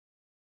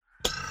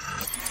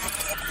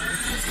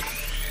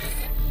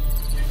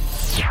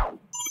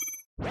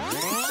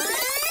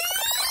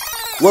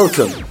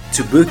Welcome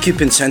to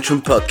Bookkeeping Centrum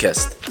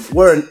Podcast.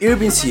 We're an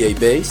Irvine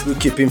CA-based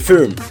bookkeeping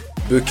firm.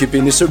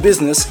 Bookkeeping is our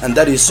business, and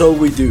that is all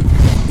we do.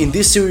 In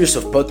this series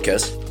of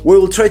podcasts, we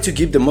will try to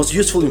give the most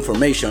useful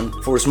information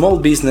for small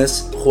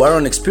business who are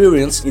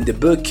unexperienced in the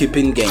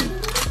bookkeeping game.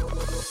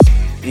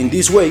 In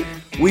this way,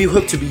 we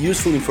hope to be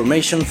useful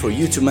information for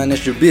you to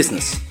manage your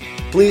business.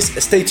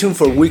 Please stay tuned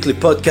for weekly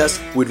podcasts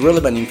with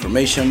relevant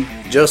information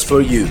just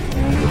for you.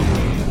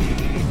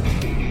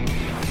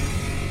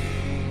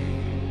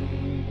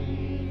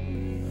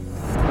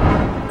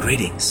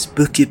 Greetings,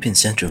 Bookkeeping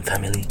Centrum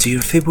family, to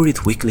your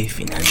favorite weekly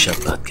financial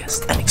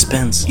podcast. An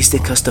expense is the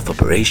cost of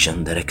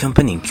operation that a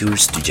company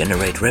incurs to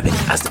generate revenue.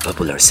 As the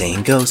popular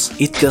saying goes,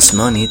 it costs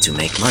money to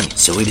make money,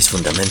 so it is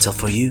fundamental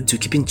for you to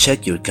keep in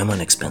check your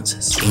common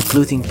expenses,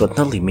 including but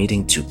not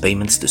limiting to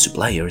payments to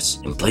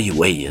suppliers, employee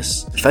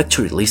wages,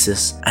 factory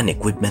leases, and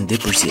equipment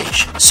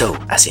depreciation. So,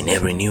 as in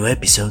every new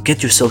episode,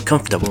 get yourself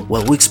comfortable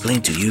while we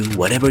explain to you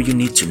whatever you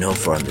need to know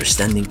for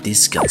understanding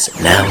this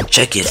concept. Now,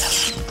 check it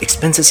out.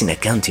 Expenses in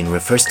accounting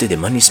refers to the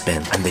money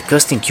spent and the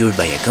cost incurred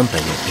by a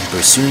company in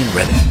pursuing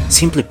revenue.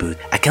 Simply put,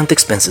 account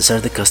expenses are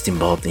the cost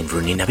involved in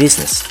running a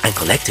business, and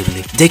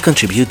collectively, they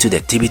contribute to the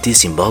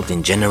activities involved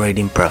in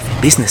generating profit.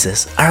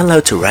 Businesses are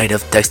allowed to write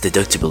off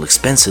tax-deductible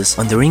expenses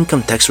on their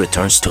income tax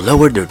returns to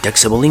lower their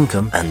taxable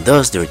income and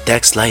thus their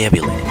tax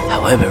liability.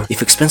 However,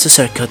 if expenses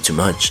are cut too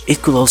much,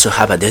 it could also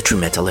have a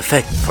detrimental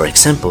effect. For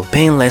example,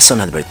 paying less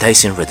on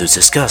advertising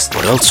reduces cost,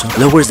 but also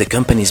lowers the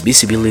company's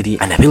visibility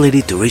and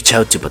ability to reach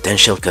out to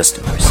potential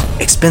customers.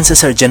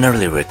 Expenses are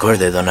generally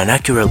recorded on an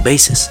accurate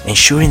basis,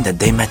 ensuring that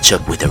they match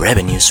up with the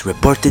revenues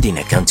reported in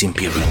accounting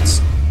periods.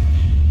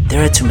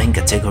 There are two main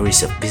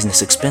categories of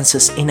business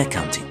expenses in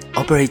accounting.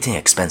 Operating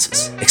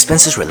expenses.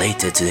 Expenses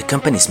related to the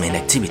company's main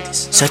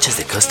activities, such as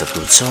the cost of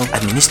goods sold,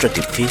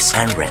 administrative fees,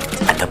 and rent.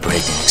 An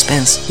operating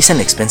expense is an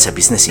expense a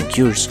business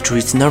incurs through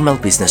its normal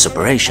business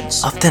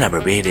operations, often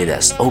abbreviated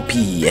as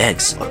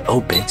OPEX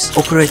or OPEX.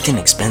 Operating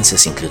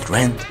expenses include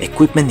rent,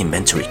 equipment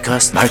inventory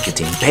cost,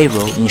 marketing,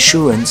 payroll,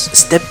 insurance,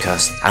 step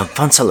cost, and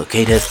funds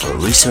allocated for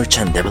research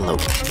and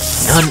development.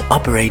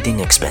 Non-operating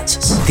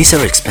expenses. These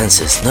are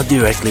expenses not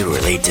directly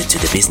related to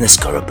the business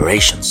core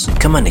operations.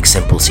 Common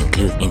examples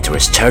include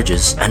interest charges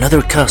and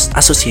other costs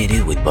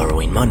associated with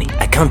borrowing money.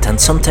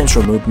 Accountants sometimes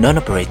remove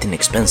non-operating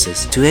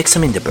expenses to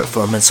examine the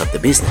performance of the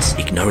business,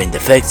 ignoring the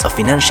effects of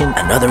financing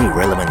and other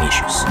irrelevant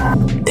issues.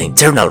 The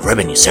Internal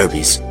Revenue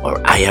Service, or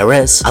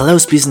IRS,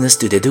 allows business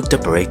to deduct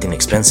operating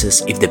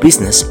expenses if the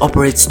business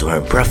operates to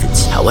earn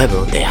profits.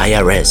 However, the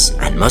IRS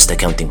and most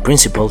accounting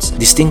principles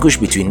distinguish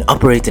between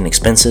operating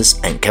expenses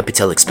and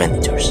capital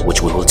expenditures,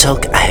 which we will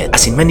talk ahead.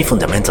 As in many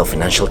fundamental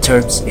financial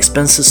terms,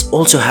 expenses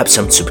also have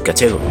some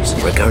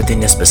subcategories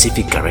regarding a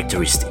specific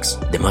characteristics.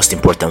 The most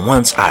important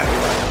ones are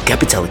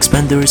capital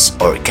expenditures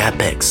or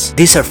CapEx.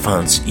 These are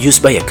funds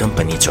used by a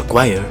company to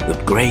acquire,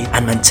 upgrade,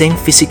 and maintain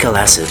physical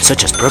assets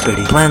such as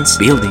property, plants,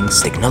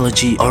 buildings,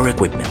 technology, or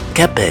equipment.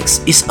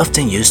 CapEx is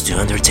often used to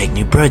undertake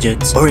new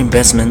projects or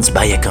investments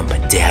by a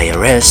company. The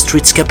IRS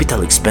treats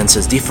capital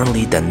expenses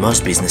differently than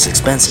most business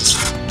expenses.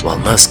 While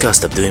most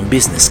cost of doing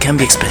business can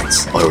be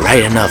expensed or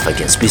written off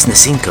against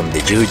business income the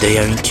year they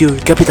are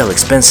incurred, capital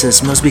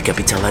expenses must be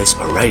capitalized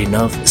or written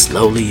off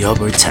slowly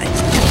over time.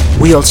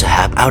 We also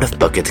have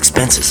out-of-pocket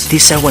expenses.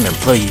 These are when an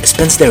employee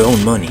spends their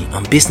own money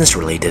on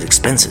business-related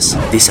expenses.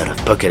 These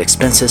out-of-pocket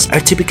expenses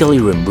are typically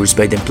reimbursed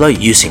by the employee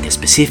using a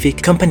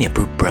specific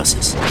company-approved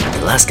process.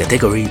 The last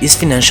category is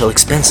financial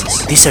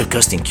expenses. These are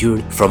costs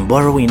incurred from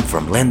borrowing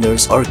from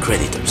lenders or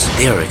creditors.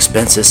 They are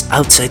expenses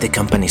outside the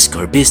company's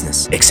core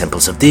business.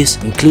 Examples of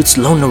this includes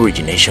loan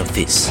origination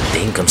fees.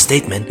 The income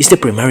statement is the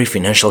primary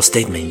financial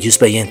statement used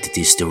by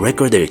entities to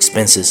record their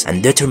expenses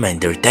and determine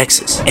their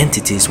taxes.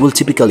 Entities will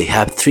typically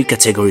have three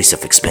categories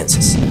of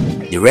expenses.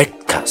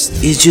 Direct cost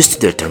is used to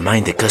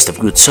determine the cost of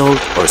goods sold,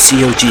 or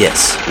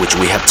COGS, which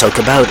we have talked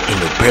about in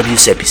the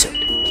previous episode.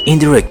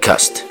 Indirect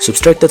cost,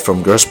 subtracted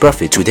from gross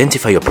profit to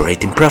identify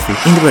operating profit.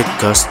 Indirect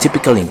costs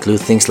typically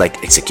include things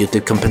like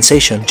executive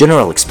compensation,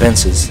 general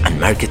expenses, and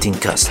marketing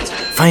costs.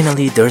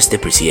 Finally, there's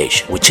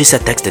depreciation, which is a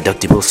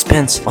tax-deductible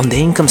expense on the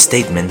income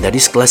statement that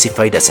is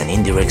classified as an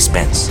indirect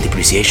expense.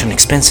 Depreciation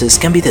expenses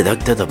can be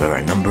deducted over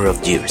a number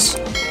of years.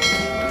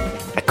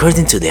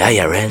 According to the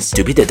IRS,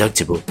 to be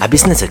deductible, a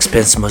business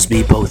expense must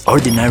be both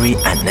ordinary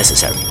and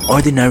necessary.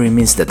 Ordinary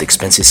means that the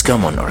expense is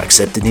common or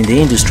accepted in the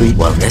industry,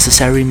 while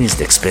necessary means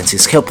the expense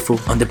is helpful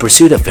on the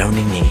pursuit of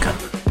earning income.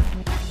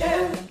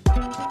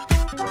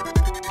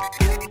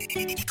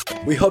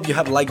 We hope you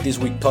have liked this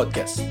week's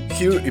podcast.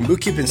 Here in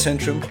Bookkeeping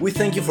Centrum, we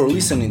thank you for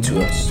listening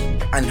to us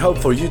and hope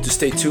for you to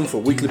stay tuned for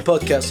weekly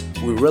podcasts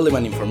with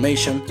relevant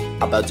information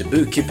about the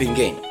bookkeeping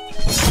game.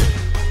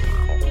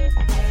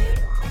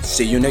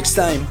 See you next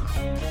time.